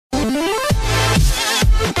What's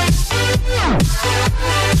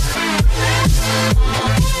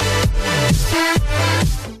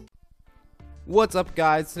up,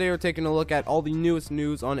 guys? Today we're taking a look at all the newest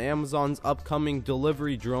news on Amazon's upcoming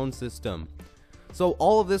delivery drone system. So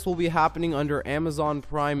all of this will be happening under Amazon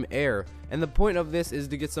Prime Air, and the point of this is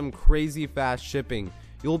to get some crazy fast shipping.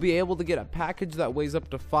 You'll be able to get a package that weighs up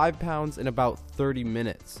to 5 pounds in about 30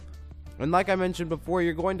 minutes. And like I mentioned before,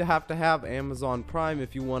 you're going to have Amazon Prime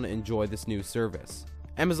if you want to enjoy this new service.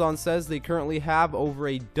 Amazon says they currently have over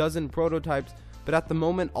a dozen prototypes, but at the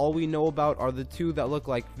moment all we know about are the two that look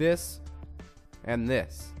like this and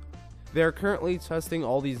this. They are currently testing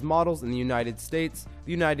all these models in the United States,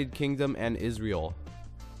 the United Kingdom, and Israel.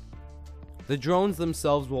 The drones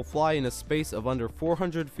themselves will fly in a space of under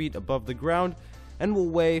 400 feet above the ground and will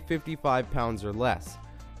weigh 55 pounds or less.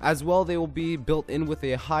 As well, they will be built in with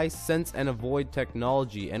a high sense and avoid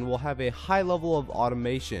technology and will have a high level of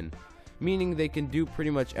automation, meaning they can do pretty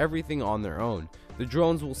much everything on their own. The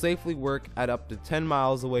drones will safely work at up to 10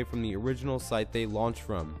 miles away from the original site they launched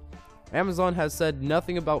from. Amazon has said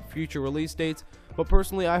nothing about future release dates, but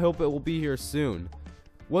personally I hope it will be here soon.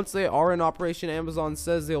 Once they are in operation, Amazon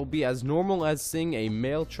says they will be as normal as seeing a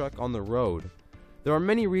mail truck on the road. There are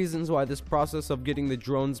many reasons why this process of getting the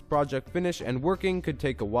drones project finished and working could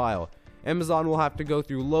take a while. Amazon will have to go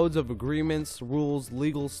through loads of agreements, rules,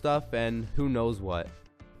 legal stuff, and who knows what.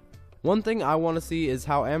 One thing I want to see is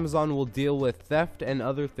how Amazon will deal with theft and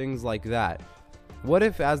other things like that. What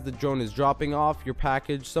if, as the drone is dropping off your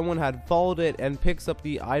package, someone had followed it and picks up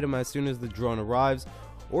the item as soon as the drone arrives,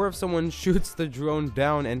 or if someone shoots the drone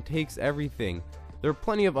down and takes everything? There are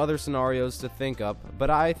plenty of other scenarios to think up,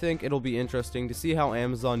 but I think it'll be interesting to see how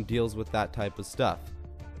Amazon deals with that type of stuff.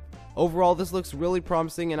 Overall, this looks really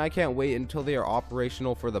promising, and I can't wait until they are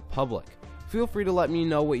operational for the public. Feel free to let me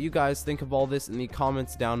know what you guys think of all this in the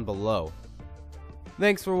comments down below.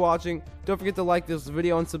 Thanks for watching. Don't forget to like this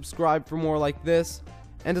video and subscribe for more like this.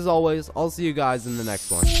 And as always, I'll see you guys in the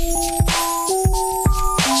next one.